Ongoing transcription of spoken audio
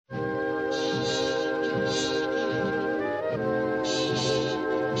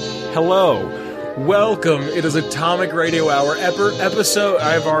Hello. Welcome. It is Atomic Radio Hour episode.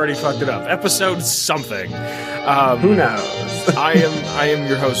 I've already fucked it up. Episode something. Who knows? I am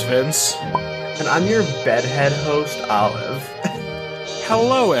your host, Vince. And I'm your bedhead host, Olive.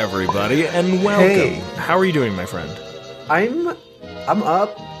 Hello, everybody, and welcome. Hey. How are you doing, my friend? I'm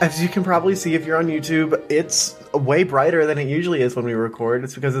up. As you can probably see if you're on YouTube, it's way brighter than it usually is when we record.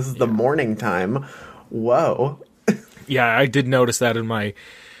 It's because this is the morning time. Whoa. Yeah, I did notice that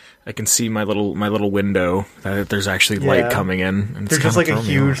I can see my little window that there's actually light coming in. And There's just like a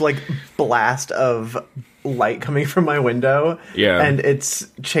huge blast of light coming from my window. Yeah. And it's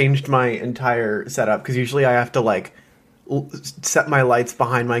changed my entire setup because usually I have to set my lights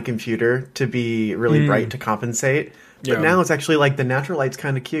behind my computer to be really bright to compensate. But now it's actually the natural light's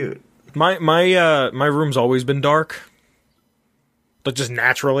kind of cute. My room's always been dark. But just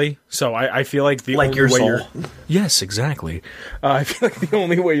naturally, so I feel like the only your way soul. Yes, exactly. I feel like the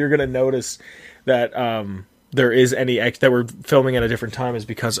only way you're going to notice that there is that we're filming at a different time is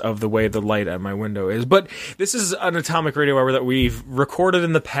because of the way the light at my window is. But this is an Atomic Radio Hour that we've recorded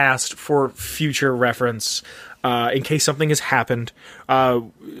in the past for future reference, in case something has happened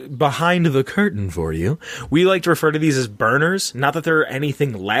behind the curtain for you. We like to refer to these as burners. Not that they're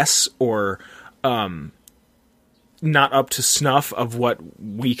anything less or not up to snuff of what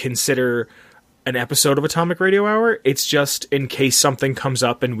we consider an episode of Atomic Radio Hour. It's just in case something comes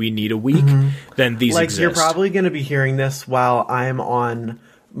up and we need a week, then these exist. You're probably going to be hearing this while I'm on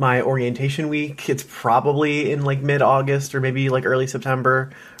my orientation week. It's probably in mid-August or maybe early September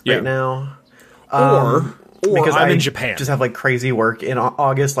right now. Or because I'm in Japan. Just have crazy work in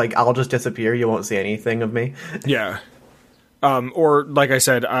August. I'll just disappear. You won't see anything of me. Yeah. Or, like I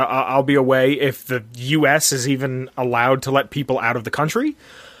said, I'll be away if the U.S. is even allowed to let people out of the country.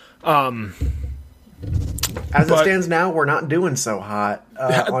 As it stands now, we're not doing so hot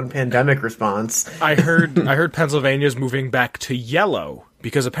on pandemic response. I heard Pennsylvania's moving back to yellow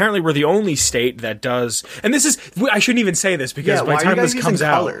because apparently we're the only state that does. And this is, I shouldn't even say this because by the time this comes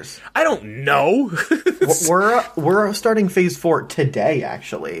out, I don't know. we're starting phase 4 today,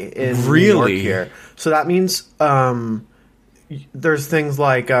 actually, in really? New York here. So that means there's things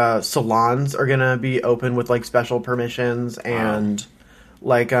like salons are gonna be open with special permissions, and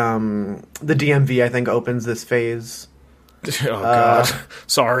the DMV I think opens this phase. Oh god,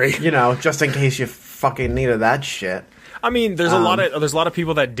 sorry. Just in case you fucking needed that shit. I mean, there's a lot of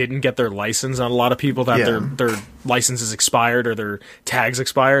people that didn't get their license, and a lot of people that their licenses expired or their tags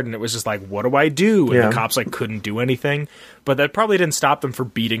expired, and it was just what do I do? And the cops couldn't do anything. But that probably didn't stop them from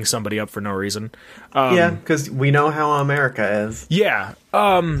beating somebody up for no reason. Because we know how America is. Yeah.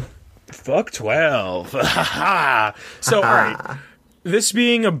 Fuck 12. So, all right. This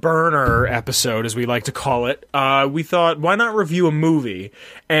being a burner episode, as we like to call it, we thought, why not review a movie?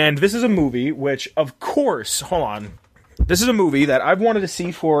 And this is a movie which, of course, hold on. This is a movie that I've wanted to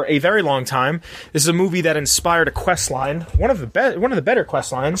see for a very long time. This is a movie that inspired a quest line, one of the better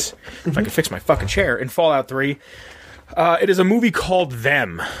quest lines, if I can fix my fucking chair, in Fallout 3. It is a movie called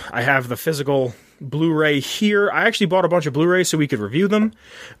Them. I have the physical Blu-ray here. I actually bought a bunch of Blu-rays so we could review them.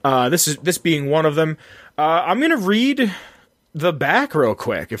 This being one of them. I'm going to read the back real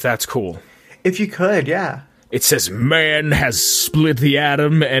quick, if that's cool. If you could, yeah. It says, man has split the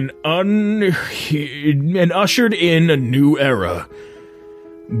atom and ushered in a new era.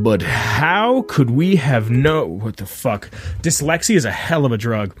 But how could we have what the fuck? Dyslexia is a hell of a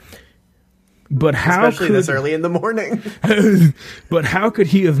drug. But how Especially this early in the morning. But how could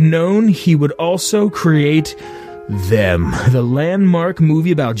he have known he would also create Them, the landmark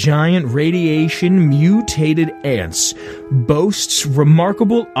movie about giant radiation mutated ants, boasts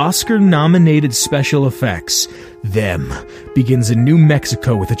remarkable Oscar-nominated special effects. Them begins in New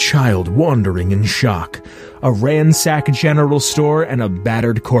Mexico with a child wandering in shock, a ransacked general store, and a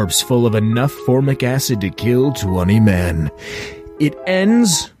battered corpse full of enough formic acid to kill 20 men.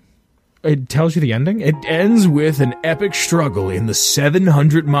 It tells you the ending. It ends with an epic struggle in the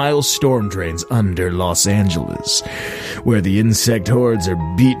 700-mile storm drains under Los Angeles, where the insect hordes are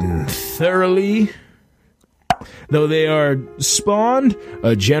beaten thoroughly. Though they are spawned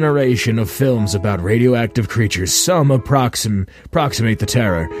a generation of films about radioactive creatures, some approximate the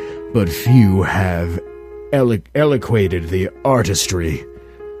terror, but few have eloquated the artistry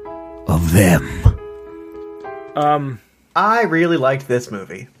of Them. I really liked this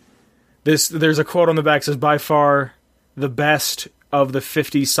movie. There's a quote on the back that says, by far the best of the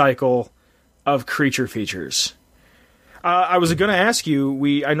 50 cycle of creature features. I was going to ask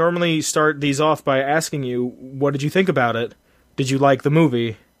you, I normally start these off by asking you, what did you think about it? Did you like the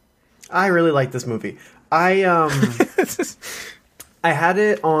movie? I really like this movie. I had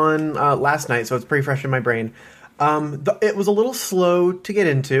it on last night, so it's pretty fresh in my brain. It was a little slow to get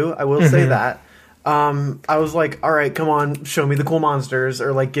into, I will say that. I was like, all right, come on, show me the cool monsters,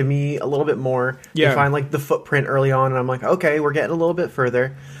 or like give me a little bit more. Yeah. You find like the footprint early on, and I'm like, okay, we're getting a little bit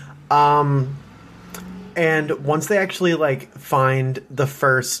further. And once they actually like find the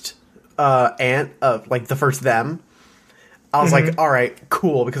first ant of like the first them, I was like, all right,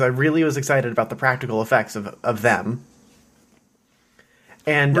 cool, because I really was excited about the practical effects of them.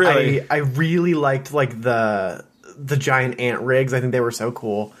 And Really? I really liked like the giant ant rigs. I think they were so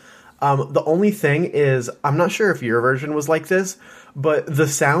cool. The only thing is, I'm not sure if your version was like this, but the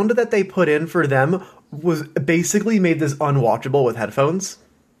sound that they put in for them was basically made this unwatchable with headphones.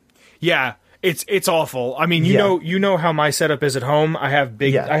 Yeah, it's awful. I mean, Yeah. you know how my setup is at home. I have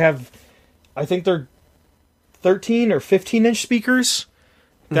big. Yeah. I think they're 13 or 15-inch speakers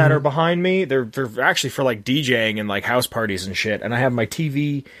that are behind me. They're actually for like DJing and like house parties and shit. And I have my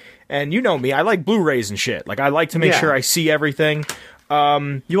TV, and you know me, I like Blu-rays and shit. Like I like to make Yeah. sure I see everything.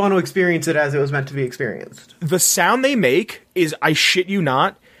 You want to experience it as it was meant to be experienced. The sound they make is, I shit you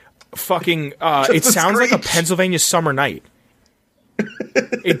not, fucking. It the sounds like a screech. Pennsylvania summer night.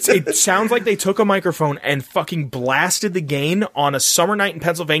 It sounds like they took a microphone and fucking blasted the gain on a summer night in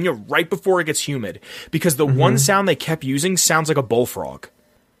Pennsylvania right before it gets humid, because the one sound they kept using sounds like a bullfrog.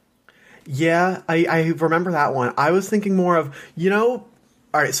 Yeah, I remember that one. I was thinking more of, all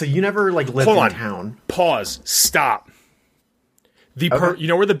right, so you never like lived Hold in on. town. Pause. Stop. Okay. You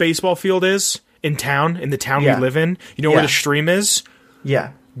know where the baseball field is in town, in the town Yeah. we live in? You know where Yeah. the stream is?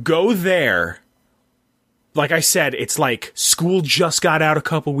 Yeah. Go there. Like I said, it's like school just got out a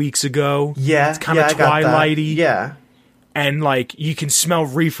couple weeks ago. Yeah. It's kind of I got that. twilighty. Yeah. And like you can smell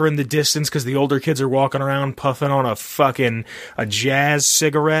reefer in the distance because the older kids are walking around puffing on a jazz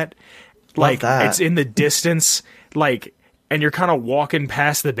cigarette. Like that. it's in the distance, like, and you're kind of walking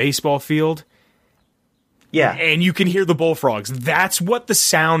past the baseball field, Yeah. and you can hear the bullfrogs. That's what the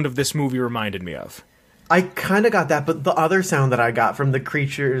sound of this movie reminded me of. I kind of got that, but the other sound that I got from the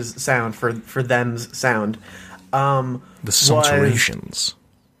creatures' sound for them's sound, The Sumpturations.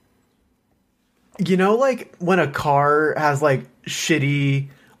 like when a car has like shitty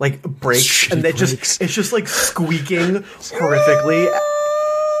like brakes, Shitty and brakes. it's just like squeaking horrifically.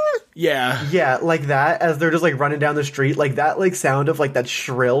 Yeah. Yeah, like that, as they're just like running down the street, like that like sound of like that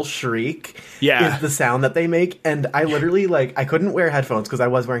shrill shriek Yeah. is the sound that they make. And I literally like I couldn't wear headphones because I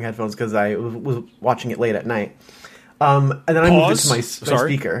was wearing headphones because I was watching it late at night. And then I moved it to my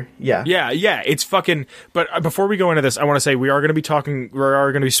Sorry. speaker. Yeah. Yeah, it's fucking. But before we go into this, I want to say we are going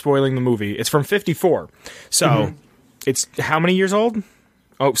to be spoiling the movie. It's from 1954. So it's how many years old?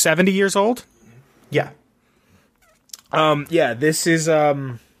 Oh, 70 years old? Yeah. Yeah, this is,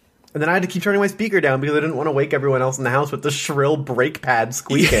 And then I had to keep turning my speaker down because I didn't want to wake everyone else in the house with the shrill brake pad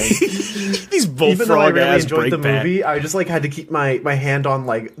squeaking. these Even though I bullfrog really ass enjoyed the break pad. movie, I just like had to keep my hand on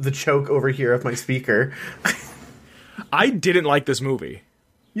like the choke over here of my speaker. I didn't like this movie.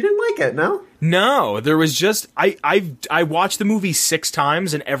 You didn't like it, no? No, there was just I watched the movie 6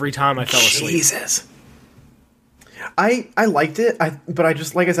 times and every time I fell asleep. Jesus. I liked it, but I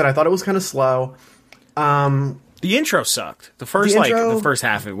just, like I said, I thought it was kind of slow. The intro sucked. The first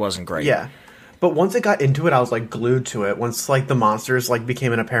half it wasn't great. Yeah. But once it got into it, I was like glued to it. Once like the monsters like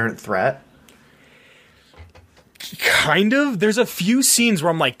became an apparent threat. Kind of. There's a few scenes where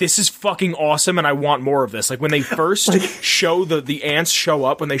I'm like, this is fucking awesome and I want more of this. Like when they first show the ants show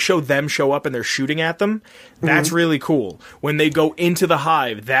up, when they show them show up and they're shooting at them, that's really cool. When they go into the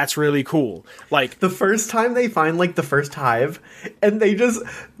hive, that's really cool. Like The first time they find like the first hive, and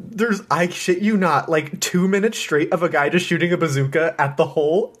I shit you not, like 2 minutes straight of a guy just shooting a bazooka at the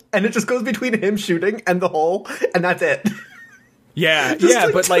hole, and it just goes between him shooting and the hole, and that's it. yeah, Just, yeah,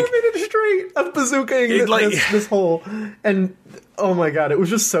 but 2 like minutes straight of bazookaing this hole, and oh my god, it was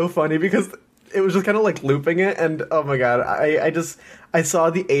just so funny because it was just kind of like looping it, and oh my god, I saw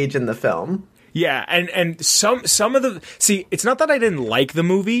the age in the film. yeah, and some of the it's not that I didn't like the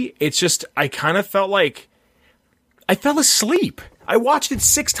movie, it's just I kind of felt like I fell asleep. I watched it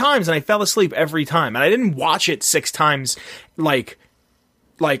 6 times and I fell asleep every time. And I didn't watch it 6 times like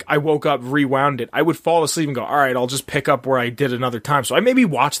I woke up, rewound it. I would fall asleep and go, all right, I'll just pick up where I did another time. So I maybe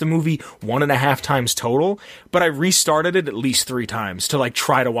watched the movie 1.5 times total, but I restarted it at least 3 times to like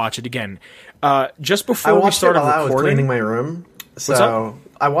try to watch it again. Just I before we watched it started while I was recording, cleaning my room. So up?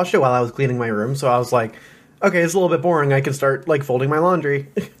 I watched it while I was cleaning my room. So I was like, okay, it's a little bit boring. I can start like folding my laundry.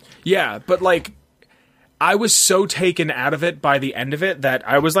 yeah, but like I was so taken out of it by the end of it that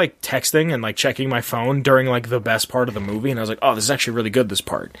I was like texting and like checking my phone during like the best part of the movie, and I was like, oh, this is actually really good, this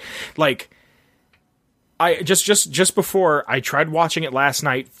part. Like I just before I tried watching it last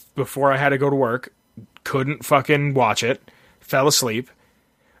night before I had to go to work, couldn't fucking watch it, fell asleep,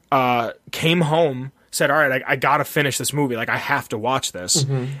 came home, said, all right, I gotta finish this movie, like I have to watch this.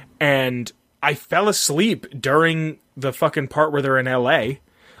 And I fell asleep during the fucking part where they're in LA.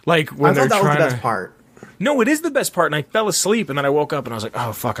 Like when I thought they're that was trying the best to... part. No, it is the best part, and I fell asleep, and then I woke up and I was like,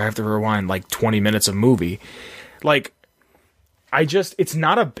 oh fuck, I have to rewind like 20 minutes of movie. Like it's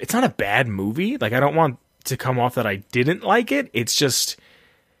not a bad movie. Like I don't want to come off that I didn't like it. It's just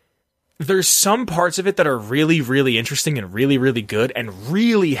there's some parts of it that are really, really interesting and really, really good and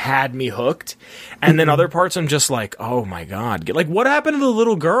really had me hooked. And then other parts I'm just like, oh my God. Like, what happened to the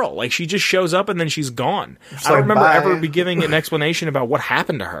little girl? Like, she just shows up and then she's gone. I don't remember ever be giving an explanation about what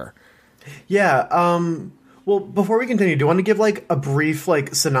happened to her. Yeah, well, before we continue, do you want to give, like, a brief,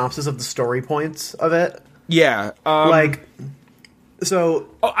 like, synopsis of the story points of it? Yeah. So...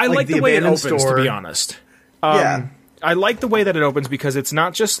 I like the way it opens, to be honest. Yeah. I like the way that it opens because it's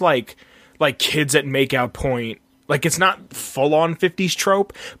not just like kids at makeout point. Like, it's not full-on 50s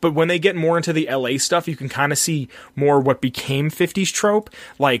trope, but when they get more into the LA stuff, you can kind of see more what became 50s trope.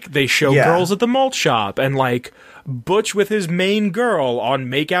 Like, they show girls at the malt shop, and, like, Butch with his main girl on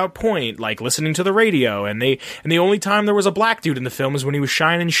makeout point, like, listening to the radio, and the only time there was a black dude in the film is when he was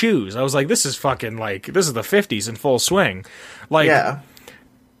shining shoes. I was like, this is fucking, like, this is the 50s in full swing. Like... Yeah.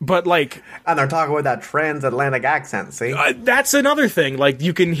 But, like... And they're talking with that transatlantic accent, see? That's another thing. Like,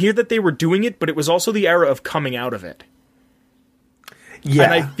 you can hear that they were doing it, but it was also the era of coming out of it. Yeah.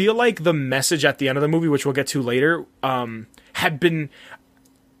 And I feel like the message at the end of the movie, which we'll get to later, had been...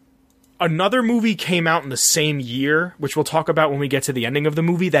 Another movie came out in the same year, which we'll talk about when we get to the ending of the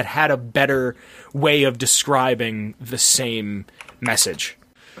movie, that had a better way of describing the same message.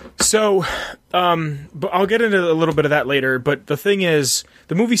 So, but I'll get into a little bit of that later, but the thing is,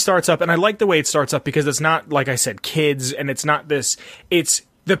 the movie starts up, and I like the way it starts up because it's not, like I said, kids, and it's not this, it's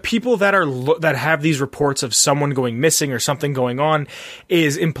the people that that have these reports of someone going missing or something going on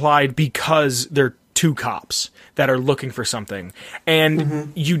is implied because they're two cops that are looking for something,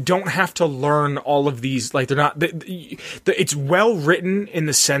 and you don't have to learn all of these, like, they're not, it's well written in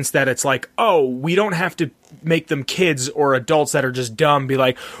the sense that it's like, oh, we don't have to make them kids or adults that are just dumb be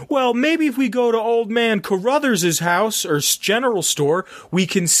like, well, maybe if we go to old man Carruthers' house or general store, we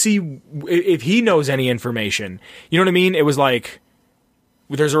can see if he knows any information. You know what I mean? It was like,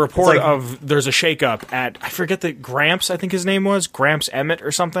 there's a report of there's a shakeup at, I forget the Gramps, I think his name was Gramps Emmett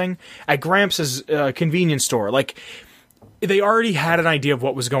or something, at Gramps' convenience store. Like, they already had an idea of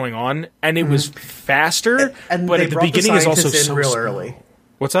what was going on, and it was faster, but at the beginning is also so real early.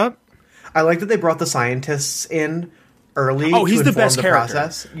 What's up? I like that they brought the scientists in early. Oh, he's the best character.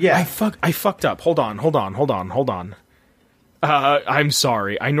 Process. Yeah, I fucked up. Hold on. I'm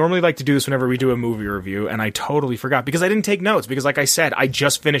sorry. I normally like to do this whenever we do a movie review, and I totally forgot because I didn't take notes because, like I said, I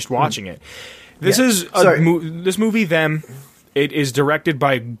just finished watching it. This is this movie. Them. It is directed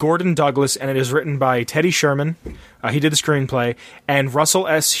by Gordon Douglas, and it is written by Teddy Sherman. He did the screenplay, and Russell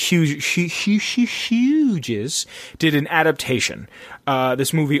S. Hughes did an adaptation.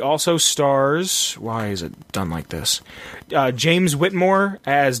 This movie also stars... Why is it done like this? James Whitmore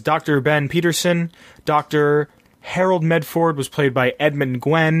as Dr. Ben Peterson. Dr. Harold Medford was played by Edmund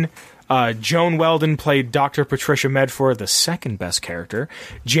Gwenn. Joan Weldon played Dr. Patricia Medford, the second best character.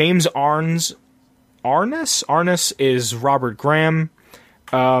 James Arness is Robert Graham,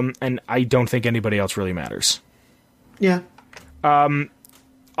 and I don't think anybody else really matters. Yeah. A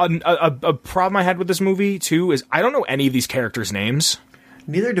problem I had with this movie, too, is I don't know any of these characters' names.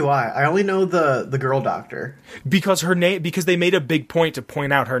 Neither do I. I only know the girl doctor. Because they made a big point to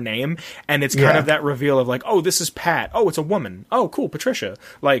point out her name, and it's kind of that reveal of like, oh, this is Pat. Oh, it's a woman. Oh, cool, Patricia.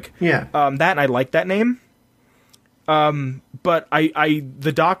 Like, that, and I like that name. But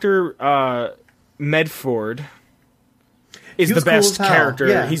the doctor, Medford is the best character.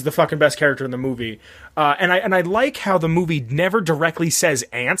 Yeah. He's the fucking best character in the movie. And I like how the movie never directly says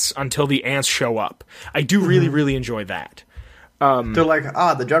ants until the ants show up. I do really, really enjoy that. They're like,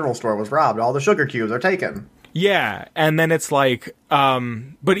 the general store was robbed. All the sugar cubes are taken. Yeah, and then it's like,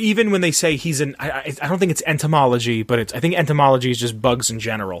 but even when they say he's an, I don't think it's entomology, but I think entomology is just bugs in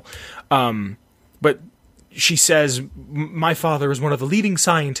general. But she says, my father is one of the leading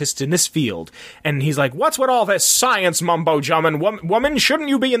scientists in this field. And he's like, what's with all this science mumbo-jumbo? Woman, shouldn't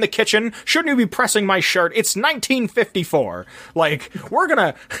you be in the kitchen? Shouldn't you be pressing my shirt? It's 1954. Like, we're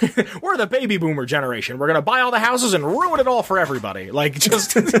the baby boomer generation. We're gonna buy all the houses and ruin it all for everybody. Like,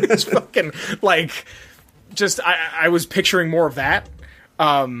 just, it's fucking, like, just, I was picturing more of that.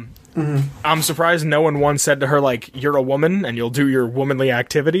 I'm surprised no one once said to her, like, you're a woman and you'll do your womanly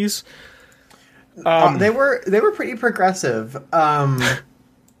activities. They were pretty progressive.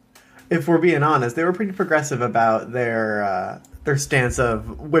 If we're being honest, they were pretty progressive about their stance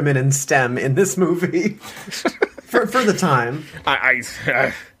of women in STEM in this movie for the time. I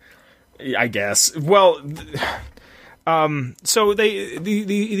guess. Well, so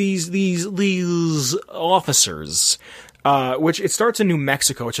these officers, which it starts in New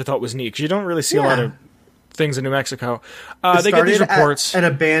Mexico, which I thought was neat because you don't really see a lot of things in New Mexico. They get these reports at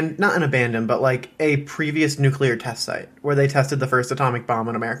not an abandoned, but like a previous nuclear test site where they tested the first atomic bomb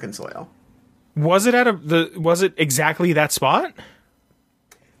on American soil. Was it was it exactly that spot?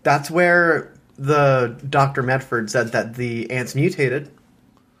 That's where the Dr. Medford said that the ants mutated.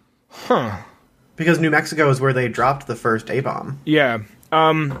 Huh. Because New Mexico is where they dropped the first A-bomb. Yeah.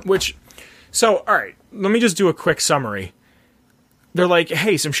 So, all right, let me just do a quick summary. They're like,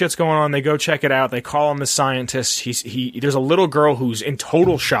 hey, some shit's going on. They go check it out. They call him the scientist. There's a little girl who's in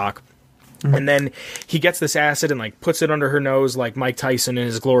total shock. Mm-hmm. And then he gets this acid and like puts it under her nose like Mike Tyson in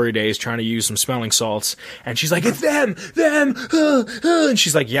his glory days trying to use some smelling salts. And she's like, it's them, and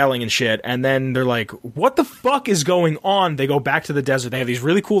she's like yelling and shit. And then they're like, what the fuck is going on? They go back to the desert. They have these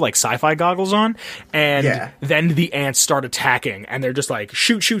really cool like sci-fi goggles on. And then the ants start attacking and they're just like,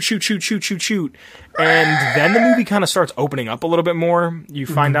 shoot. And then the movie kind of starts opening up a little bit more. You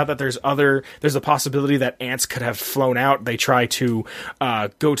find out that there's a possibility that ants could have flown out. They try to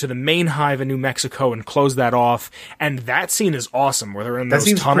go to the main hive in New Mexico and close that off. And that scene is awesome where they're in those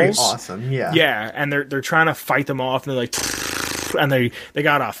tunnels. Pretty awesome, yeah. Yeah, and they're trying to fight them off and they're like, and they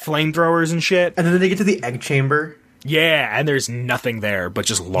got flamethrowers and shit. And then they get to the egg chamber. Yeah, and there's nothing there but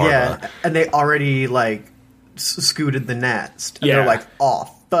just larvae. Yeah, and they already like scooted the nest. And they're like, oh,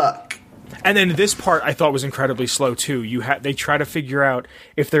 fuck. And then this part I thought was incredibly slow too. They try to figure out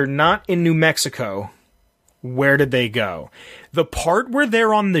if they're not in New Mexico, where did they go? The part where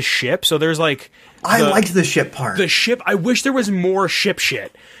they're on the ship, so there's like I liked the ship part. The ship, I wish there was more ship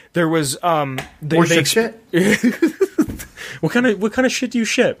shit. There was more ship shit? What kind of shit do you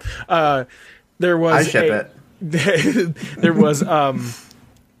ship? There was I ship it. There was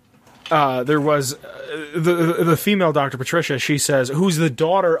the female Dr. Patricia, she says, who's the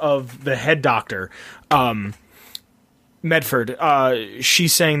daughter of the head doctor, Medford.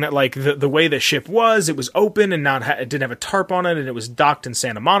 She's saying that like the way the ship was, it was open and it didn't have a tarp on it, and it was docked in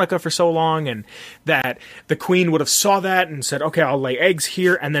Santa Monica for so long, and that the queen would have saw that and said, okay, I'll lay eggs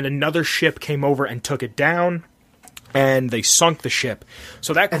here, and then another ship came over and took it down. And they sunk the ship,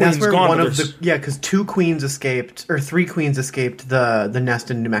 so that queen's gone. Because 3 queens escaped the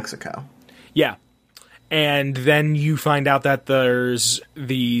nest in New Mexico. Yeah, and then you find out that there's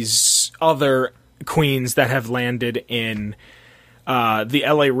these other queens that have landed in the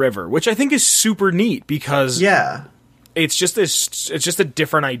LA River, which I think is super neat because it's just a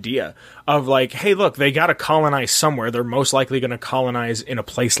different idea of like, hey, look, they got to colonize somewhere. They're most likely going to colonize in a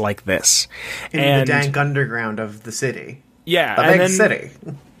place like this. In the dank underground of the city. Yeah. The big city.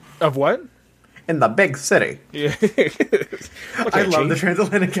 Of what? In the big city. Yeah. I love the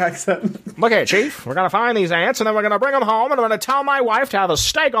transatlantic accent. Look here, Chief. We're going to find these ants, and then we're going to bring them home, and I'm going to tell my wife to have a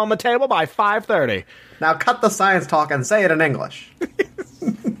steak on the table by 5:30. Now cut the science talk and say it in English.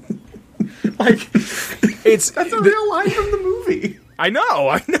 Like... That's a real line from the movie. I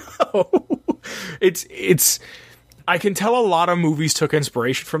know. It's. I can tell a lot of movies took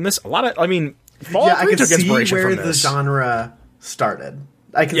inspiration from this. Fallout 3 took inspiration from this. I can see where the genre started.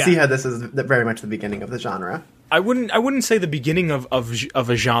 I can see how this is very much the beginning of the genre. I wouldn't say the beginning of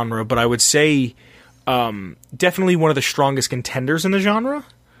a genre, but I would say definitely one of the strongest contenders in the genre.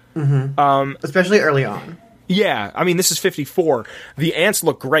 Mm-hmm. Especially early on. Yeah, I mean, this is 54. The ants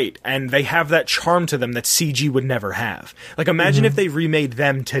look great, and they have that charm to them that CG would never have. Like, imagine if they remade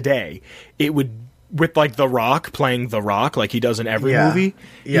them today. It would, with, like, The Rock playing The Rock, like he does in every movie.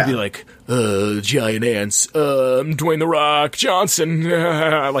 He'd be like, giant ants, Dwayne The Rock Johnson.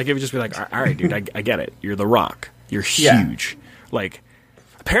 Like, it would just be like, all right, dude, I get it. You're The Rock. You're huge. Like,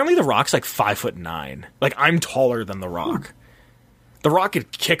 apparently The Rock's, like, 5'9". Like, I'm taller than The Rock. The Rock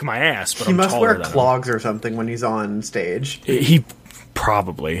could kick my ass, but he must wear clogs or something when he's on stage. He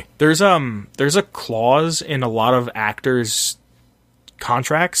probably there's a clause in a lot of actors'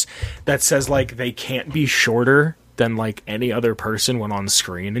 contracts that says like they can't be shorter than like any other person when on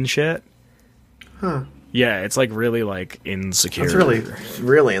screen and shit. Huh. Yeah, it's like really like insecure. It's really,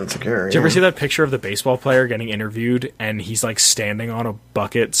 really insecure. Did you ever see that picture of the baseball player getting interviewed and he's like standing on a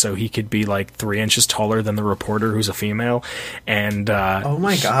bucket so he could be like 3 inches taller than the reporter who's a female? And oh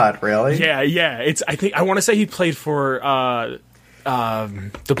my god, really? Yeah. I want to say he played for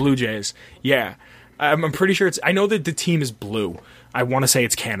the Blue Jays. Yeah. I'm pretty sure I know that the team is blue. I want to say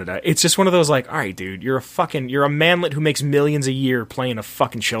it's Canada. It's just one of those like, all right, dude, you're a manlet who makes millions a year playing a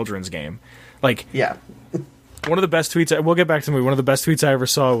fucking children's game. Like, Yeah. one of the best tweets, we'll get back to me, one of the best tweets I ever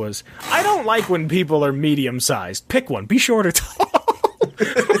saw was, I don't like when people are medium-sized. Pick one. Be short or tall.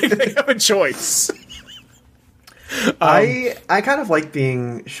 Like, they have a choice. I kind of like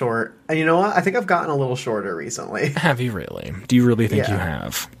being short. And you know what? I think I've gotten a little shorter recently. Have you really? Do you really think Yeah. you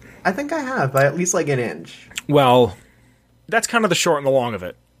have? I think I have, by at least like an inch. Well, that's kind of the short and the long of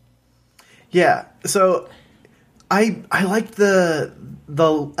it. Yeah. So I liked the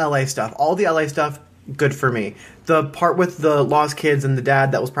LA stuff. All the LA stuff, good for me. The part with the lost kids and the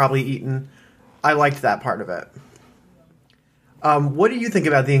dad that was probably eaten, I liked that part of it. What do you think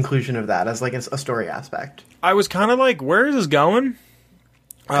about the inclusion of that as like a story aspect? I was kind of like, where is this going?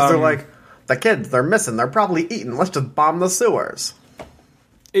 Because they're like, the kids, they're missing. They're probably eaten. Let's just bomb the sewers.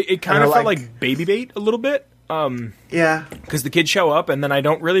 It kind of felt like baby bait a little bit. Yeah. Because the kids show up, and then I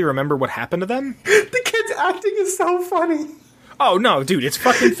don't really remember what happened to them. The kids' acting is so funny. Oh, no, dude, it's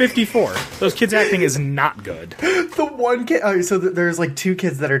fucking 54. Those kids' acting is not good. The one kid... Oh, so there's, like, two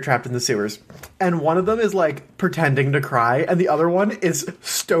kids that are trapped in the sewers. And one of them is, like, pretending to cry, and the other one is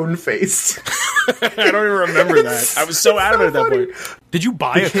stone-faced. I don't even remember that. I was so out of it at that funny. point. Did you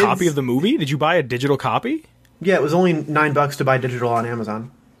buy a copy of the movie? Did you buy a digital copy? Yeah, it was only $9 to buy digital on Amazon.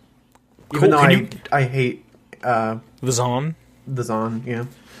 Even Cool. though I hate The Zon? the Zon, yeah.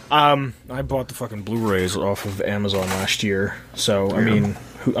 I bought the fucking Blu-rays off of Amazon last year, so I mean,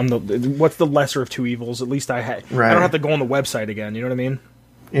 what's the lesser of two evils? At least I Right. don't have to go on the website again. You know what I mean?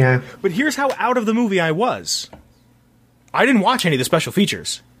 Yeah. But here's how out of the movie I was. I didn't watch any of the special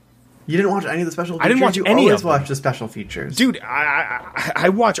features, You didn't watch any of the special features? I didn't watch you any always of them. watch the special features. dude. I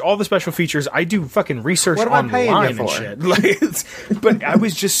watch all the special features. I do fucking research What am I paying you online and for? shit. Like, but I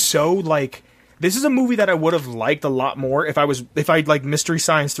was just so like, this is a movie that I would have liked a lot more if I like Mystery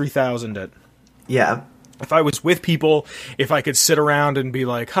Science 3000 it. Yeah. If I was with people, if I could sit around and be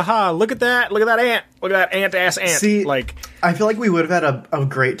like, haha, look at that ant, look at that ant-ass ant. See, like, I feel like we would have had a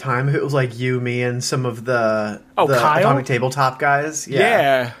great time if it was like you, me, and some of the Kyle? Atomic Tabletop guys.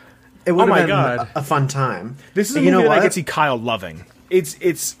 yeah. It would Oh my have been God. a fun time. This is a You know movie that I what? could see Kyle loving.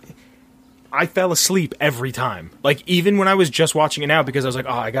 It's I fell asleep every time. Like, even when I was just watching it now, because I was like,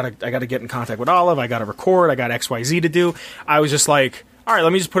 oh, I gotta get in contact with Olive, I gotta record, I got XYZ to do. I was just like, all right,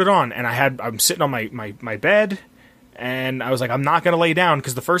 let me just put it on. And I'm sitting on my bed, and I was like, I'm not gonna lay down,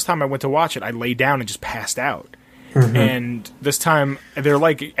 because the first time I went to watch it, I laid down and just passed out. Mm-hmm. And this time, they're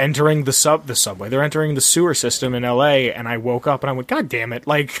like entering the subway. They're entering the sewer system in LA, and I woke up and I went, God damn it!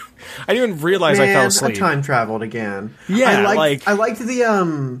 Like, I didn't even realize I fell asleep. I time traveled again. Yeah, I liked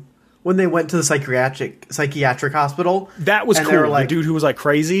the when they went to the psychiatric hospital. That was and cool. they were like, the dude who was like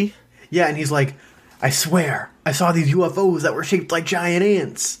crazy. Yeah, and he's like, I swear, I saw these UFOs that were shaped like giant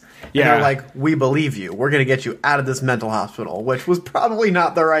ants. Yeah. And they're like, we believe you. We're going to get you out of this mental hospital, which was probably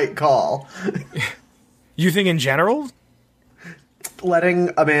not the right call. You think in general?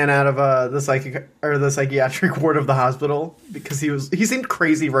 Letting a man out of the psychiatric ward of the hospital because he seemed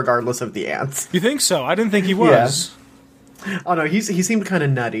crazy regardless of the ants. You think so? I didn't think he was. Oh no, he seemed kind of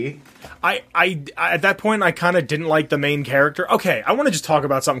nutty. I at that point I kind of didn't like the main character. Okay, I want to just talk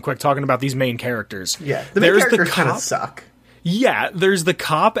about something quick. Talking about these main characters. Yeah, the main characters kind of suck. Yeah, there's the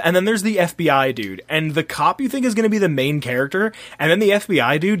cop, and then there's the FBI dude. And the cop you think is going to be the main character, and then the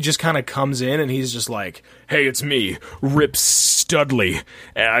FBI dude just kind of comes in, and he's just like, hey, it's me, Rip Studley.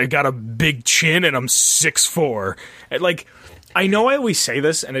 I got a big chin, and I'm 6'4". And, like, I know I always say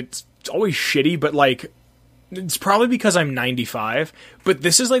this, and it's always shitty, but, like, it's probably because I'm 95, but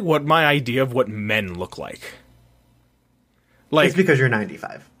this is, like, what my idea of what men look like. Like, it's because you're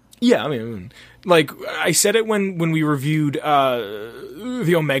 95. Yeah, I mean, like, I said it when we reviewed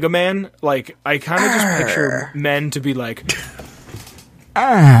the Omega Man. Like, I kind of just picture men to be like,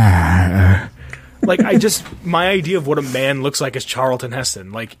 like, my idea of what a man looks like is Charlton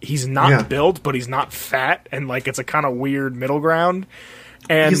Heston. Like, he's not built, but he's not fat, and, like, it's a kind of weird middle ground.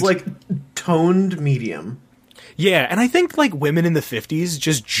 And he's, like, toned medium. Yeah, and I think, like, women in the 50s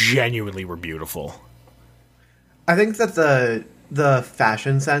just genuinely were beautiful. I think that the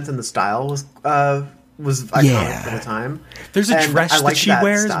fashion sense and the style was iconic for the time. There's a dress that she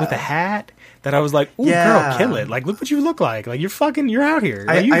wears style. with a hat that I was like, ooh, girl, kill it. Like, look what you look like. Like, you're out here.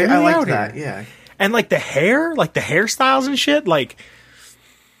 Like, you're really I like out that, here. yeah. And, like, the hair, like, the hairstyles and shit, like,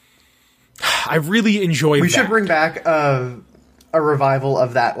 I really enjoyed that. We should bring back a revival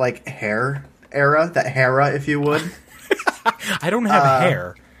of that, like, hair era, that hera, if you would. I don't have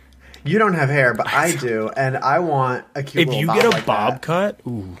hair. You don't have hair, but I do, and I want a cute If little you bob get a like bob that. cut,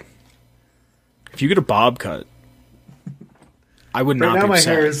 ooh. If you get a bob cut, I would not Right now be my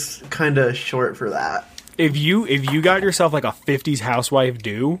upset. hair is kind of short for that. If you got yourself like a 50s housewife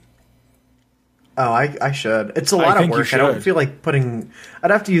do, Oh, I should. It's a lot of think you work. I don't should. feel like putting... I'd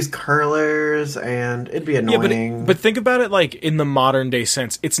have to use curlers, and it'd be yeah, annoying. but think about it like in the modern day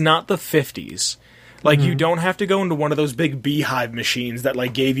sense. It's not the 50s. Like you don't have to go into one of those big beehive machines that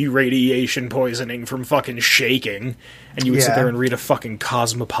like gave you radiation poisoning from fucking shaking, and you would sit Yeah. there and read a fucking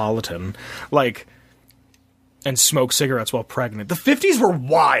Cosmopolitan, like, and smoke cigarettes while pregnant. The 50s were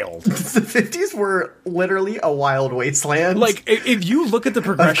wild. The 50s were literally a wild wasteland. Like, if you look at the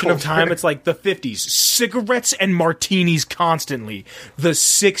progression of time, culture. it's like the 50s, cigarettes and martinis constantly. The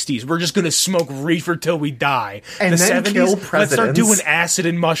 60s, we're just gonna smoke reefer till we die. And the then 70s, kill let's start presidents. doing acid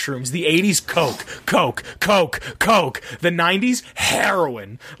and mushrooms. The 80s, coke, coke, coke, coke. The 90s,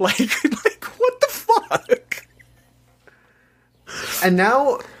 heroin. Like what the fuck? And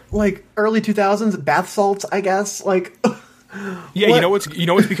now, like, early 2000s, bath salts, I guess. Like, Yeah, What? you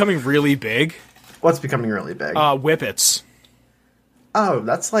know what's becoming really big? what's becoming really big? Whippets. Oh,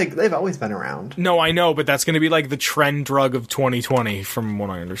 that's like, they've always been around. No, I know, but that's going to be like the trend drug of 2020, from what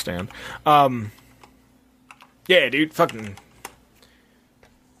I understand. Yeah, dude, fucking.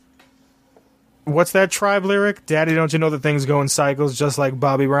 What's that Tribe lyric? Daddy, don't you know that things go in cycles, just like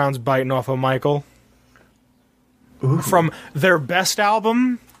Bobby Brown's biting off of Michael? Ooh. From their best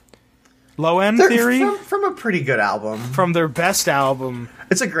album, Low End They're Theory. From a pretty good album. From their best album,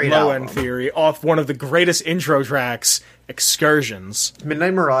 It's a great Low album. End Theory, off one of the greatest intro tracks, Excursions.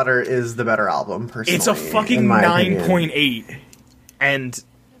 Midnight Marauder is the better album, personally. It's a fucking in my opinion. 9.8, and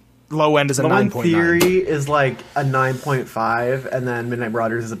Low End is a Low End 9.9. Theory is like a 9.5, and then Midnight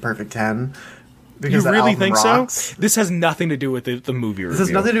Marauders is a perfect 10. You Because that really album think rocks. so? This has nothing to do with the movie review. This has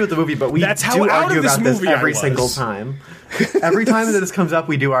nothing to do with the movie, but we That's how do out argue of this about this movie I every was. single time. Every time that this comes up,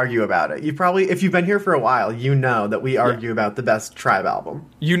 we do argue about it. You probably, if you've been here for a while, you know that we argue about the best Tribe album.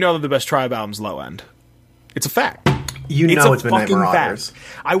 You know that the best Tribe album's Low End. It's a fact. You It's know a it's Midnight fucking Marauders. fact.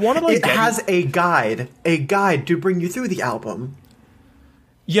 I want to like It get has a guide to bring you through the album.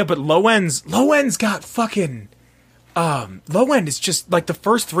 yeah, but Low End's got fucking Low End is just like the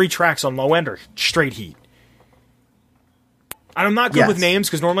first 3 tracks on Low End are straight heat. And I'm not good Yes. with names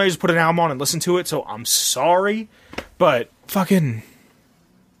because normally I just put an album on and listen to it, so I'm sorry, but fucking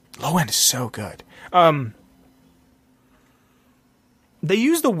Low End is so good. They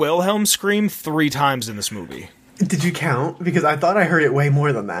use the Wilhelm scream 3 times in this movie. Did you count? Because I thought I heard it way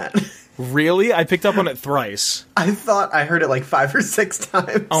more than that. Really? I picked up on it thrice. I thought I heard it like 5 or 6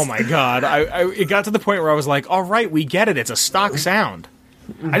 times. Oh my god. It got to the point where I was like, all right, we get it. It's a stock sound.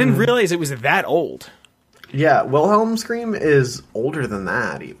 I didn't realize it was that old. Yeah, Wilhelm Scream is older than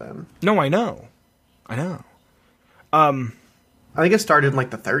that, even. No, I know. I think it started in like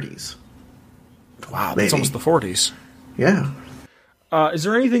the 30s. Wow, Maybe. that's almost the 40s. Yeah. Is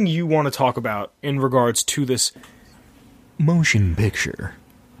there anything you want to talk about in regards to this motion picture?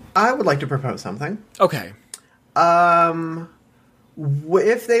 I would like to propose something. Okay.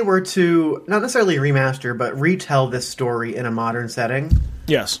 If they were to, not necessarily remaster, but retell this story in a modern setting,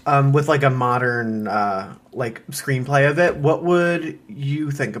 Yes. with like a modern like screenplay of it, what would you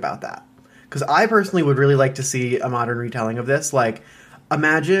think about that? Because I personally would really like to see a modern retelling of this. Like,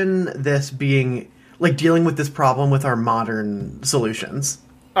 imagine this being like dealing with this problem with our modern solutions.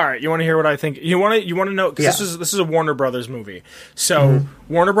 All right, you want to hear what I think? You want to know because Yeah. this is a Warner Brothers movie. So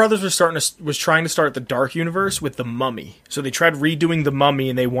Warner Brothers was trying to start the Dark Universe with the Mummy. So they tried redoing the Mummy,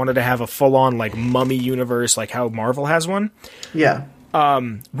 and they wanted to have a full on like Mummy universe, like how Marvel has one. Yeah.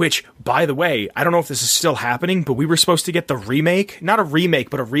 Which, by the way, I don't know if this is still happening, but we were supposed to get the remake, not a remake,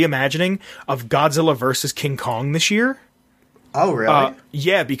 but a reimagining of Godzilla vs. King Kong this year. Oh, really?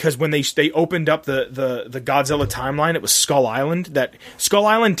 Yeah, because when they opened up the Godzilla timeline, it was Skull Island. That Skull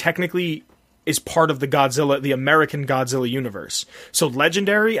Island technically is part of the American Godzilla universe. So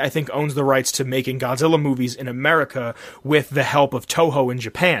Legendary, I think, owns the rights to making Godzilla movies in America with the help of Toho in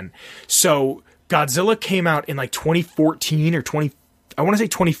Japan. So Godzilla came out in like 2014 or I want to say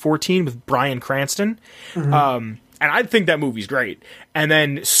 2014 with Bryan Cranston. And I think that movie's great. And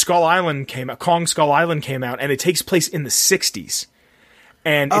then Kong Skull Island came out, and it takes place in the 60s.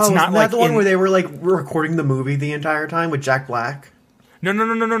 And it's not isn't like that the one where they were like recording the movie the entire time with Jack Black?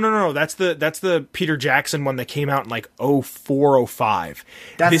 No. That's the Peter Jackson one that came out in like 04, 05.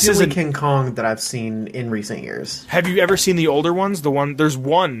 That's This the only isn't- King Kong that I've seen in recent years. Have you ever seen the older ones? There's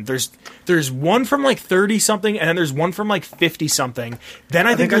one from like 30 something, and then there's one from like 50 something. Then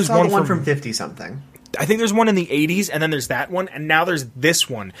I think I there's saw one the one from from 50 something. I think there's one in the 80s, and then there's that one, and now there's this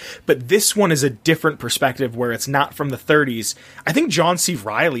one. But this one is a different perspective where it's not from the 30s. I think John C.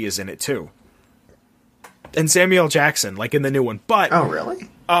 Reilly is in it too. and Samuel L. Jackson, like in the new one. But Oh, really?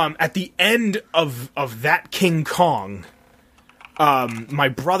 at the end of that King Kong, my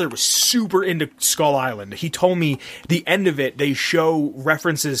brother was super into Skull Island. He told me the end of it, they show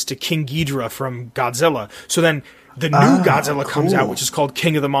references to King Ghidorah from Godzilla. So then the new Godzilla comes out, which is called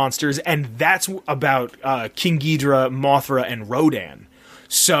King of the Monsters, and that's about King Ghidorah, Mothra, and Rodan.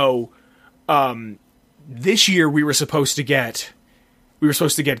 So this year we were supposed to get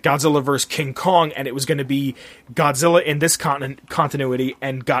Godzilla vs. King Kong, and it was going to be Godzilla in this continuity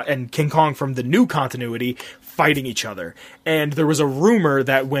and King Kong from the new continuity fighting each other. And there was a rumor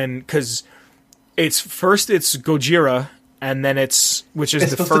that because it's Gojira, and then it's the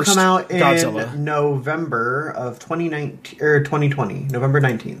supposed first to come out in Godzilla. November of 2019 or 2020, November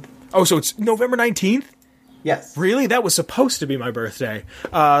 19th. Oh, so it's November 19th? Yes. Really? That was supposed to be my birthday.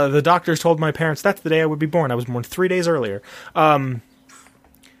 The doctors told my parents that's the day I would be born. I was born 3 days earlier. So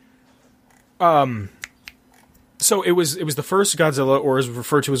it was the first Godzilla, or is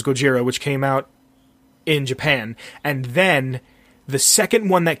referred to as Gojira, which came out in Japan, and then the second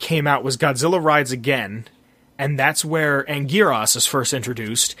one that came out was Godzilla Rides Again, and that's where Anguirus is first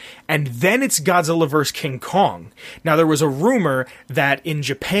introduced, and then it's Godzilla vs. King Kong. Now, there was a rumor that in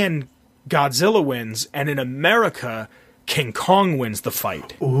Japan, Godzilla wins, and in America, King Kong wins the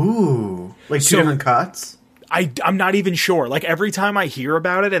fight. Ooh. Like two different cuts? I'm not even sure. Like, every time I hear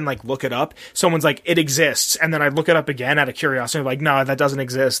about it and, like, look it up, someone's like, it exists. And then I look it up again out of curiosity. Like, no, that doesn't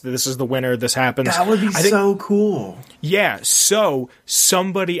exist. This is the winner. This happens. That would be so cool. Yeah. So,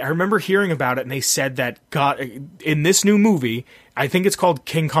 I remember hearing about it, and they said that in this new movie, I think it's called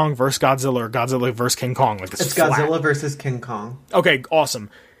King Kong vs. Godzilla, or Godzilla vs. King Kong. Like, it's Godzilla versus King Kong. Okay, awesome.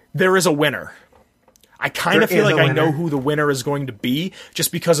 There is a winner. I kind of feel like I know who the winner is going to be,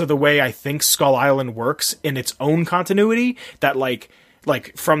 just because of the way I think Skull Island works in its own continuity, that like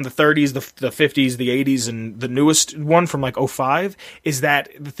from the 30s, the 50s, the 80s, and the newest one from like 05, is that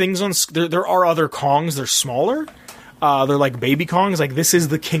the things on... There are other Kongs, they're smaller. They're like baby Kongs. Like, this is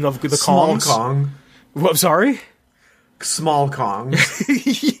the king of the Kongs. Small Kong. What, sorry? Small Kong.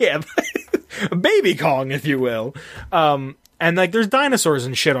 Yeah, baby Kong, if you will. And like, there's dinosaurs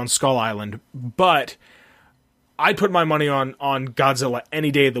and shit on Skull Island, but I'd put my money on Godzilla any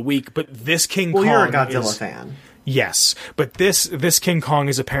day of the week. But this King Kong, you're a Godzilla fan. Yes, but this King Kong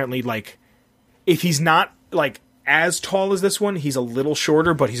is apparently, like, if he's not like as tall as this one, he's a little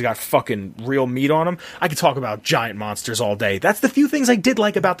shorter, but he's got fucking real meat on him. I could talk about giant monsters all day. That's the few things I did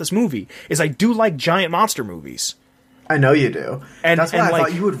like about this movie, is I do like giant monster movies. I know you do. And that's why I like,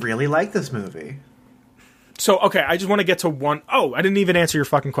 thought you would really like this movie. So, okay, I just want to get to one... Oh, I didn't even answer your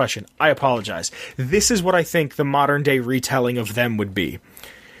fucking question. I apologize. This is what I think the modern-day retelling of them would be.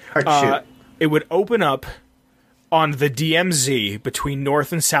 All right, shoot. It would open up on the DMZ between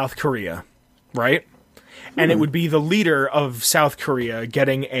North and South Korea, right? And it would be the leader of South Korea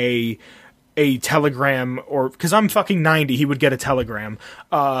getting a telegram, or... Because I'm fucking 90, he would get a telegram.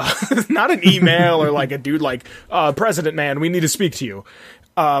 Not an email or like a dude like, President man, we need to speak to you.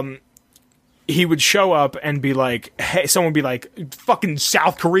 He would show up and be like, hey, someone would be like, fucking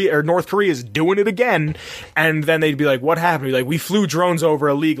South Korea or North Korea is doing it again. And then they'd be like, what happened? He'd be like, we flew drones over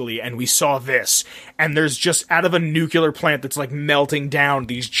illegally and we saw this. And there's just out of a nuclear plant that's like melting down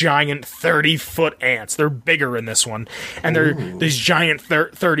these giant 30-foot ants. They're bigger in this one. And they're these giant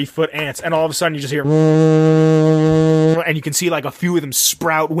 30-foot ants. And all of a sudden you just hear, and you can see like a few of them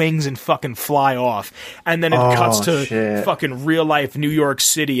sprout wings and fucking fly off. And then it cuts to fucking real life New York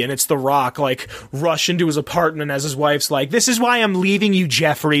City, and it's The Rock like rush into his apartment as his wife's like, this is why I'm leaving you,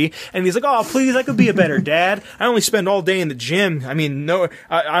 Jeffrey. And he's like, oh, please, I could be a better dad. I only spend all day in the gym. I mean, no,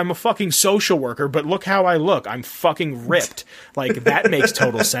 I'm a fucking social worker, but look how I look. I'm fucking ripped. Like, that makes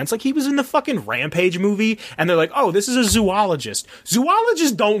total sense. Like, he was in the fucking Rampage movie, and they're like, oh, this is a zoologist.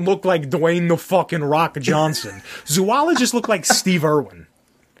 Zoologists don't look like Dwayne the fucking Rock Johnson. Zoologists look like Steve Irwin.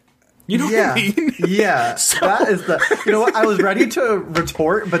 You know what I mean? Yeah. So, that is the... You know what? I was ready to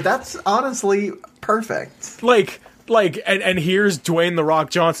retort, but that's honestly perfect. And here's Dwayne The Rock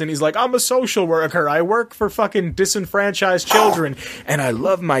Johnson. He's like, I'm a social worker. I work for fucking disenfranchised children. And I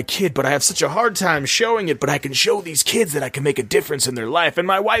love my kid, but I have such a hard time showing it. But I can show these kids that I can make a difference in their life. And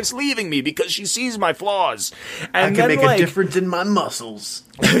my wife's leaving me because she sees my flaws. And I can make a difference in my muscles.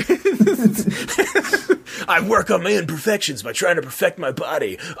 I work on my imperfections by trying to perfect my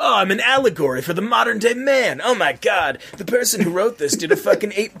body. Oh, I'm an allegory for the modern day man. Oh my god. The person who wrote this did a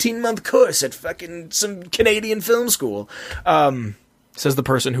fucking 18-month course at fucking some Canadian film school. Says the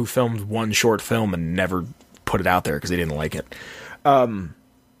person who filmed one short film and never put it out there because he didn't like it. Where am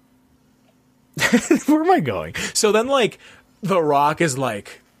I going? So then, like, The Rock is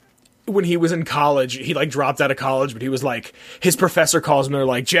like, when he was in college, he like dropped out of college, but he was like, his professor calls him, they're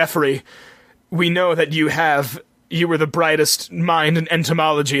like, Jeffrey, we know that you were the brightest mind in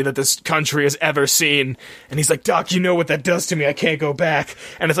entomology that this country has ever seen. And he's like, Doc, you know what that does to me. I can't go back.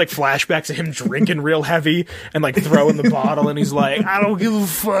 And it's like flashbacks of him drinking real heavy and like throwing the bottle. And he's like, I don't give a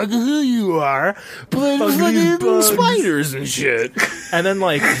fuck who you are, but fucking spiders and shit. And then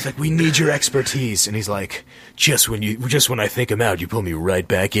like, he's like, we need your expertise. And he's like, just when I think I'm out, you pull me right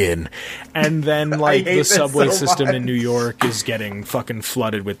back in. And then like the subway system in New York is getting fucking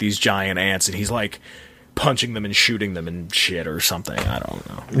flooded with these giant ants. And he's like, punching them and shooting them and shit or something. I don't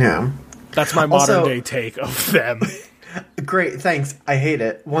know. Yeah. That's my modern day take of them. Great, thanks. I hate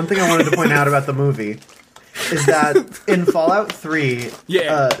it. One thing I wanted to point out about the movie is that in Fallout 3,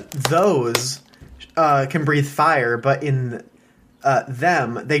 those can breathe fire, but in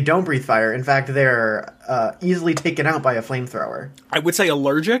them, they don't breathe fire. In fact, they're easily taken out by a flamethrower. I would say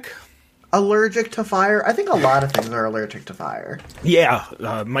allergic. Allergic to fire? I think a lot of things are allergic to fire.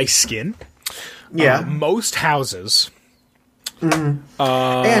 Yeah, my skin. Yeah. Most houses. Mm-hmm.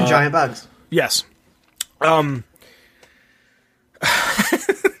 And giant bugs. Yes. I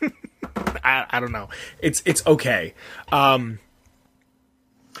don't know. It's okay. I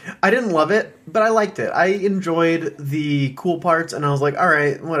didn't love it, but I liked it. I enjoyed the cool parts, and I was like, all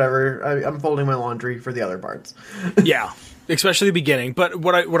right, whatever. I'm folding my laundry for the other parts. Yeah. Especially the beginning, but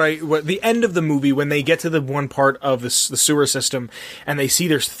what the end of the movie, when they get to the one part of the sewer system, and they see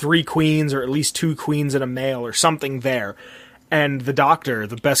there's 3 queens, or at least 2 queens and a male, or something there, and the doctor,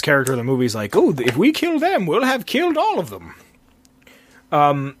 the best character of the movie, is like, "Oh, if we kill them, we'll have killed all of them."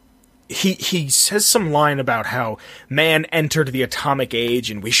 He says some line about how man entered the atomic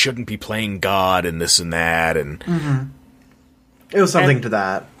age, and we shouldn't be playing God, and this and that, and it was something to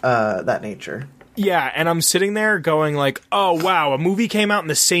that nature. Yeah, and I'm sitting there going like, oh, wow, a movie came out in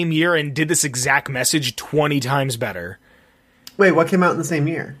the same year and did this exact message 20 times better. Wait, what came out in the same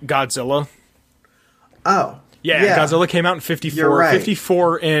year? Godzilla. Oh. Yeah, Godzilla came out in 54. You're right.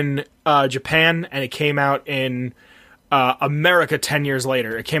 54 in Japan, and it came out in America 10 years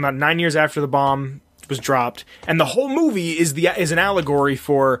later. It came out 9 years after the bomb was dropped. And the whole movie is an allegory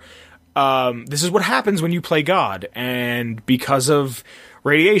for this is what happens when you play God. And because of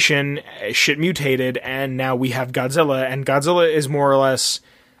radiation, shit mutated, and now we have Godzilla, and Godzilla is more or less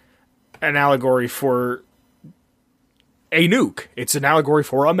an allegory for a nuke. It's an allegory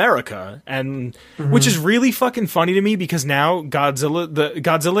for America, and which is really fucking funny to me, because now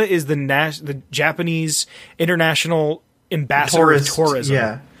Godzilla is the Japanese international ambassador of tourism.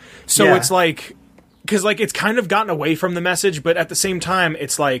 Yeah. So it's like, because like it's kind of gotten away from the message, but at the same time,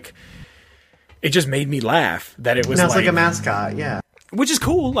 it's like it just made me laugh that it was now it's like a mascot. Yeah. Which is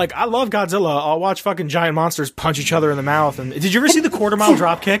cool. Like, I love Godzilla. I'll watch fucking giant monsters punch each other in the mouth. And did you ever see the quarter-mile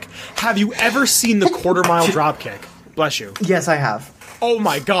dropkick? Have you ever seen the quarter-mile dropkick? Bless you. Yes, I have. Oh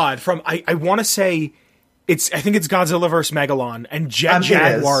my god! I want to say I think it's Godzilla vs Megalon, and Jet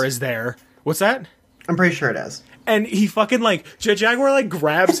Jaguar is there. What's that? I'm pretty sure it is. And he fucking like Jet Jaguar like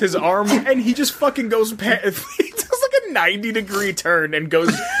grabs his arm, and he just fucking goes. He does like a 90-degree turn and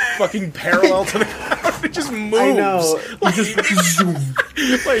goes fucking parallel to the ground. It just moves. I know. Like,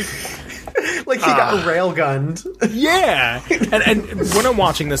 like he got railgunned. Yeah. And when I'm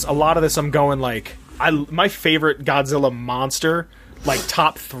watching this, a lot of this I'm going like, my favorite Godzilla monster, like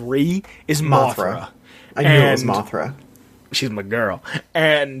top 3, is Mothra. I knew it was Mothra. She's my girl.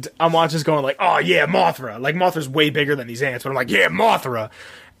 And I'm watching this going like, oh yeah, Mothra. Like, Mothra's way bigger than these ants, but I'm like, yeah, Mothra.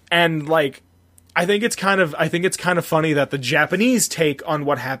 And like, I think it's kind of funny that the Japanese take on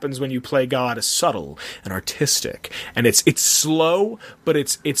what happens when you play God is subtle and artistic, and it's slow, but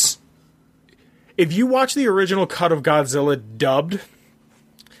it's if you watch the original cut of Godzilla dubbed,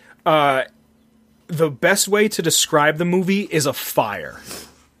 the best way to describe the movie is a fire.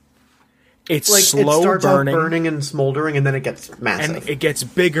 It's like slow it starts burning, off burning and smoldering, and then it gets massive. and it gets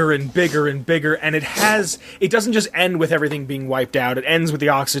bigger and bigger and bigger. And it doesn't just end with everything being wiped out. It ends with the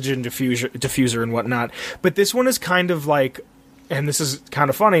oxygen diffuser and whatnot. But this one is kind of like, and this is kind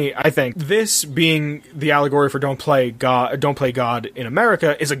of funny, I think. This being the allegory for don't play God in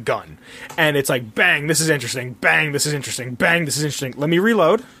America is a gun, and it's like bang, this is interesting. Bang, this is interesting. Bang, this is interesting. Let me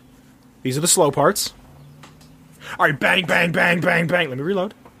reload. These are the slow parts. All right, bang, bang, bang, bang, bang. Let me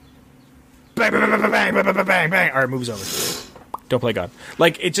reload. Bang, bang, bang, bang, bang, bang, bang, bang. All right, move's over. Don't play God.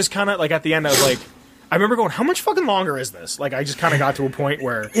 Like, it just kind of, like, at the end, I was like, I remember going, how much fucking longer is this? Like, I just kind of got to a point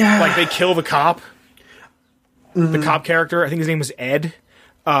where, like, they kill the cop. Mm-hmm. The cop character, I think his name was Ed.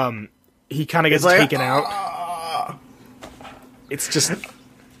 He kind of gets taken out. It's just...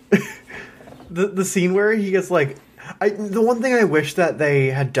 The scene where he gets, like, The one thing I wish that they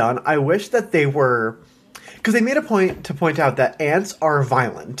had done, I wish that they were, because they made a point to point out that ants are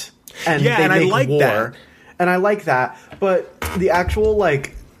violent and Yeah, they and I make like war, that. and I like that. But the actual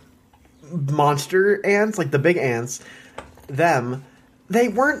like monster ants, like the big ants, they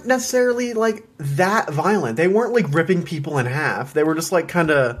weren't necessarily like that violent. They weren't like ripping people in half. They were just like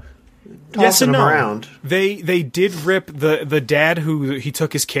kind of tossing them around. They did rip the dad who he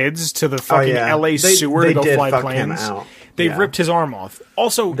took his kids to the fucking yeah. LA sewer to go did fly fuck planes. him out. They Yeah. ripped his arm off.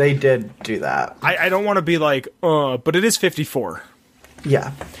 Also, They did do that. I don't want to be like, but it is 54.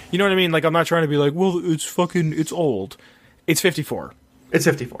 Yeah, You know what I mean? Like, I'm not trying to be like, well, it's old. It's 54. it's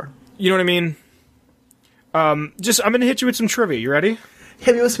 54. You know what I mean? I'm going to hit you with some trivia. You ready?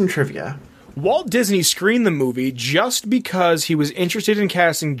 Hit me with some trivia. Walt Disney screened the movie just because he was interested in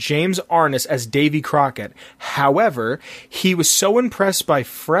casting James Arness as Davy Crockett. However, he was so impressed by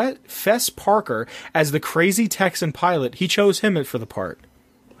Fess Parker as the crazy Texan pilot, he chose him for the part.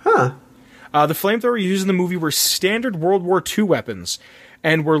 Huh. The flamethrowers used in the movie were standard World War II weapons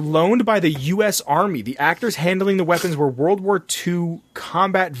and were loaned by the U.S. Army. The actors handling the weapons were World War II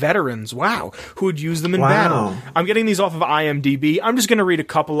combat veterans, who would use them in battle. I'm getting these off of IMDb. I'm just going to read a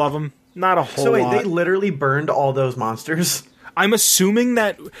couple of them. Not a whole lot. So wait, they literally burned all those monsters? I'm assuming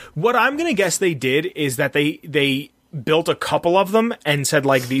that what I'm going to guess they did is that they built a couple of them and said,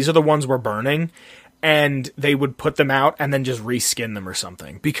 like, these are the ones we're burning, and they would put them out and then just reskin them or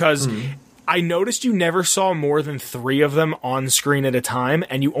something. Because I noticed you never saw more than 3 of them on screen at a time,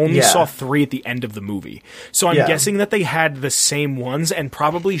 and you only saw 3 at the end of the movie. So I'm guessing that they had the same ones and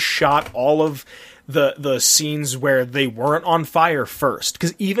probably shot all of the scenes where they weren't on fire first,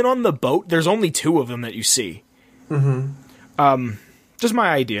 because even on the boat there's only 2 of them that you see. Just my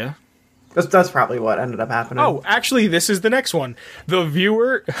idea. That's probably what ended up happening. Oh, actually, this is the next one. The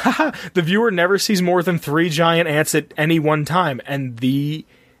viewer never sees more than 3 giant ants at any one time, and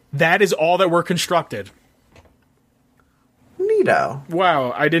that is all that were constructed. Neato.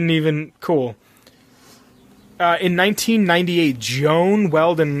 Wow, I didn't even... Cool. In 1998, Joan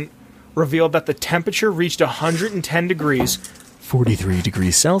Weldon revealed that the temperature reached 110 degrees, 43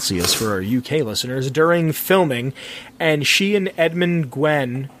 degrees Celsius for our UK listeners, during filming, and she and Edmund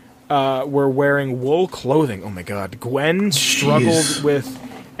Gwen were wearing wool clothing. Oh my god. Gwen struggled with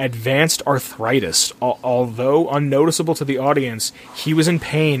advanced arthritis. Although unnoticeable to the audience, he was in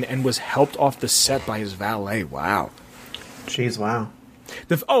pain and was helped off the set by his valet. Wow. Jeez, wow.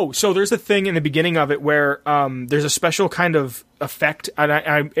 So there's a thing in the beginning of it where there's a special kind of effect, and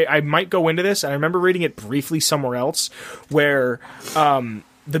I might go into this, and I remember reading it briefly somewhere else, where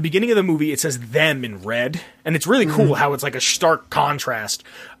the beginning of the movie, it says them in red, and it's really cool how it's like a stark contrast.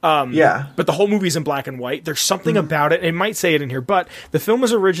 But the whole movie's in black and white. There's something about it, it might say it in here, but the film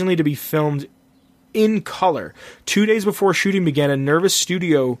was originally to be filmed in color. 2 days before shooting began, a nervous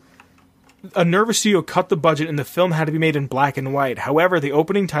studio cut the budget and the film had to be made in black and white. However, the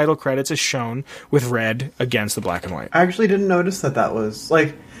opening title credits is shown with red against the black and white. I actually didn't notice that was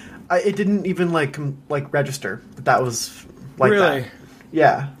like, it didn't even like register that was like really? that.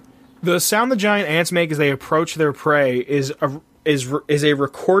 Yeah. The sound the giant ants make as they approach their prey is a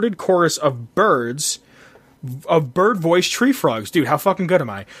recorded chorus of bird voice tree frogs. Dude, how fucking good am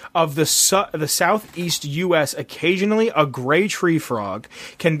I? Of the southeast U.S., occasionally a gray tree frog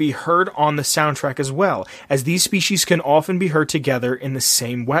can be heard on the soundtrack as well, as these species can often be heard together in the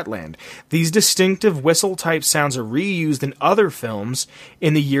same wetland. These distinctive whistle-type sounds are reused in other films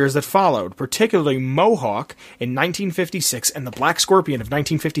in the years that followed, particularly Mohawk in 1956 and The Black Scorpion of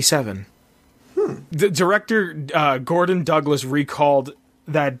 1957. The director, Gordon Douglas, recalled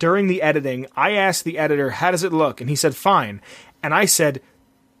that during the editing, I asked the editor, how does it look? And he said, fine. And I said,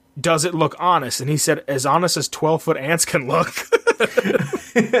 does it look honest? And he said, as honest as 12-foot ants can look.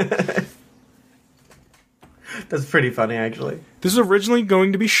 That's pretty funny, actually. This was originally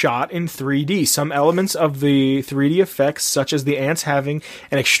going to be shot in 3D. Some elements of the 3D effects, such as the ants having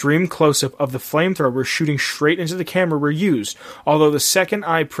an extreme close-up of the flamethrower shooting straight into the camera, were used. Although the second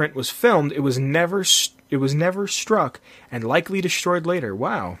eye print was filmed, it was never struck and likely destroyed later.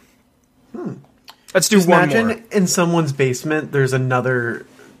 Wow. Let's do one more. Imagine in someone's basement there's another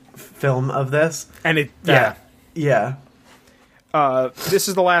film of this. And it... Yeah. This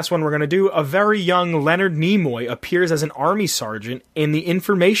is the last one we're going to do. A very young Leonard Nimoy appears as an army sergeant in the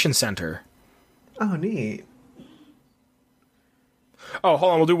information center. Oh, neat. Oh,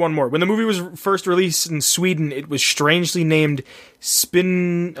 hold on, we'll do one more. When the movie was first released in Sweden, it was strangely named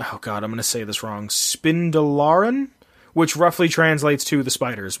Oh god, I'm going to say this wrong. Spindlaren, which roughly translates to the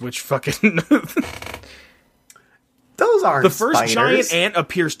spiders, which fucking... Those aren't The first spiders. giant ant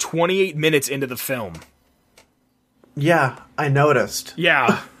appears 28 minutes into the film. Yeah, I noticed.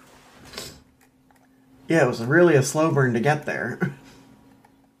 Yeah. Yeah, it was really a slow burn to get there.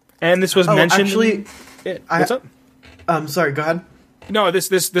 And this was mentioned... Actually... What's up? Sorry, go ahead. No,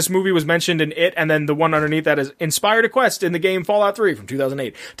 this movie was mentioned in It, and then the one underneath that is inspired a quest in the game Fallout 3 from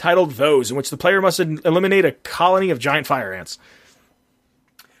 2008, titled Those, in which the player must eliminate a colony of giant fire ants.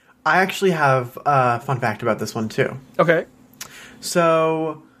 I actually have a fun fact about this one, too. Okay.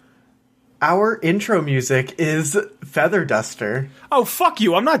 So, our intro music is Feather Duster. Oh, fuck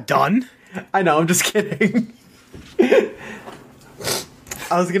you, I'm not done. I know, I'm just kidding. I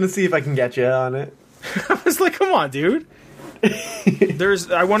was gonna see if I can get you on it. I was like, come on, dude.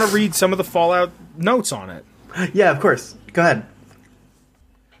 I want to read some of the Fallout notes on it. Yeah, of course. Go ahead.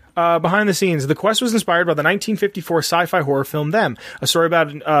 Behind the scenes, the quest was inspired by the 1954 sci-fi horror film Them, a story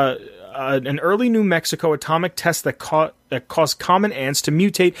about an early New Mexico atomic test that caused common ants to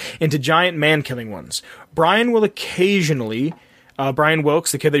mutate into giant man-killing ones. Brian Wilkes,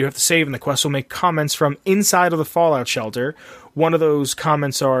 the kid that you have to save in the quest, will make comments from inside of the Fallout shelter. One of those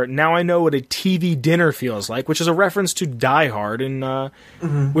comments are, "Now I know what a TV dinner feels like," which is a reference to Die Hard,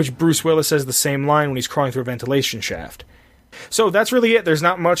 which Bruce Willis says the same line when he's crawling through a ventilation shaft. So that's really it. There's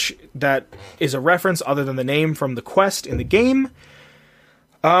not much that is a reference other than the name from the quest in the game.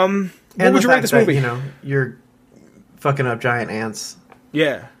 What would you rate this movie? You're fucking up giant ants.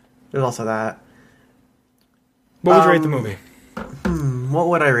 Yeah. There's also that. What would you rate the movie? What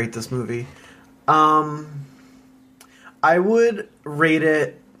would I rate this movie? I would rate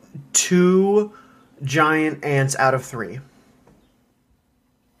it 2 giant ants out of 3.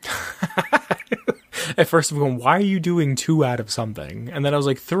 At first I'm going, why are you doing 2 out of something? And then I was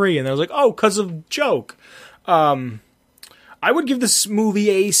like 3, and then I was like, oh, because of joke. I would give this movie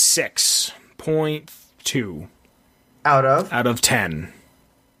a 6.2. Out of? Out of 10.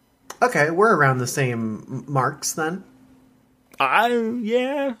 Okay, we're around the same marks then.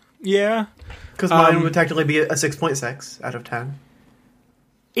 Yeah. Because mine would technically be a 6.6 out of 10.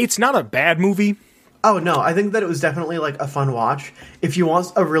 It's not a bad movie. Oh, no, I think that it was definitely, like, a fun watch. If you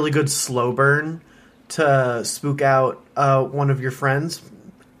want a really good slow burn to spook out one of your friends,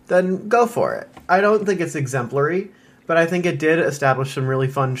 then go for it. I don't think it's exemplary, but I think it did establish some really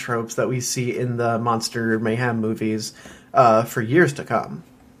fun tropes that we see in the Monster Mayhem movies for years to come.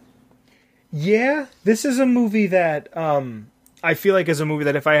 Yeah, this is a movie that I feel like is a movie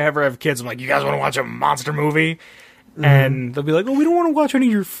that if I ever have kids, I'm like, you guys want to watch a monster movie? Mm-hmm. And they'll be like, oh, we don't want to watch any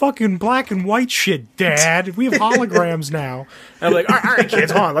of your fucking black and white shit, Dad. We have holograms now. And I'm like, all right,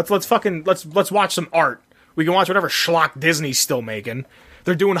 kids, hold on. Let's watch some art. We can watch whatever schlock Disney's still making.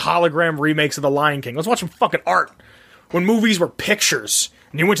 They're doing hologram remakes of The Lion King. Let's watch some fucking art. When movies were pictures,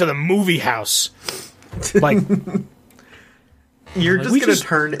 and you went to the movie house. Like, you're just going to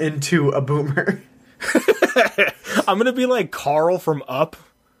turn into a boomer. I'm going to be like Carl from Up.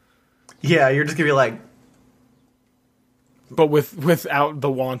 Yeah, you're just going to be like... But without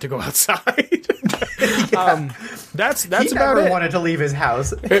the want to go outside. Yeah. That's he about it. He never wanted to leave his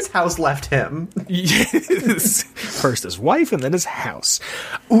house. His house left him. Yes. First his wife and then his house.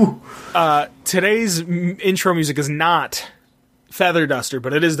 Ooh. Today's intro music is not Feather Duster,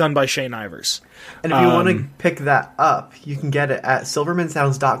 but it is done by Shane Ivers. And if you want to pick that up, you can get it at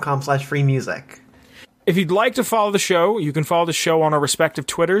silvermansounds.com/free-music. If you'd like to follow the show, you can follow the show on our respective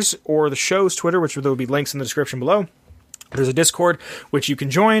Twitters or the show's Twitter, which there will be links in the description below. There's a Discord, which you can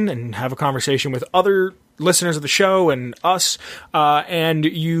join and have a conversation with other listeners of the show and us. And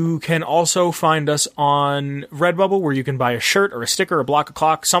you can also find us on Redbubble, where you can buy a shirt or a sticker, a block of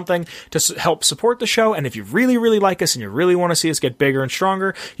clock, something to help support the show. And if you really, really like us and you really want to see us get bigger and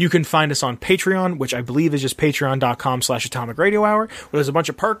stronger, you can find us on Patreon, which I believe is just patreon.com/Atomic Radio Hour, where there's a bunch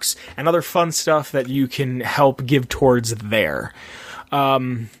of perks and other fun stuff that you can help give towards there.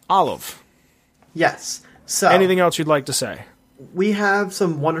 Olive. Yes. So, anything else you'd like to say? We have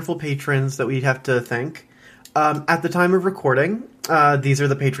some wonderful patrons that we'd have to thank. At the time of recording, these are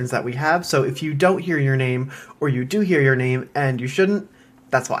the patrons that we have. So if you don't hear your name, or you do hear your name and you shouldn't,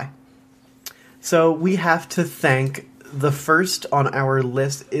 that's why. So we have to thank, the first on our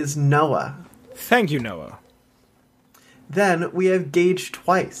list is Noah. Thank you, Noah. Then we have Gage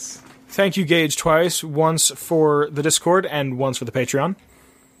Twice. Thank you, Gage Twice. Once for the Discord and once for the Patreon.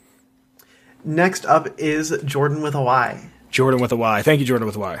 Next up is Jordan with a Y. Jordan with a Y. Thank you, Jordan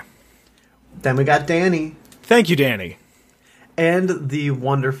with a Y. Then we got Danny. Thank you, Danny. And the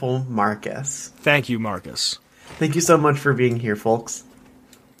wonderful Marcus. Thank you, Marcus. Thank you so much for being here, folks.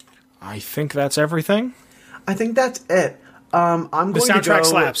 I think that's everything. I think that's it. I'm going the soundtrack to go...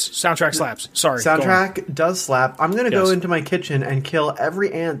 slaps. Soundtrack slaps. Sorry. Soundtrack does slap. I'm going to go into my kitchen and kill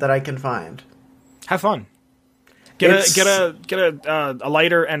every ant that I can find. Have fun. Get a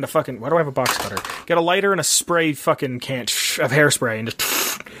lighter and a fucking. Why do I have a box cutter? Get a lighter and a spray fucking can of hairspray and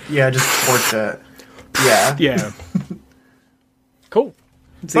just. Yeah, just torch it. Yeah. Yeah. Cool.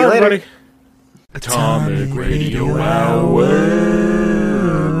 See you later. Everybody. Atomic Radio Hour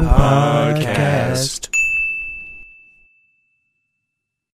Podcast.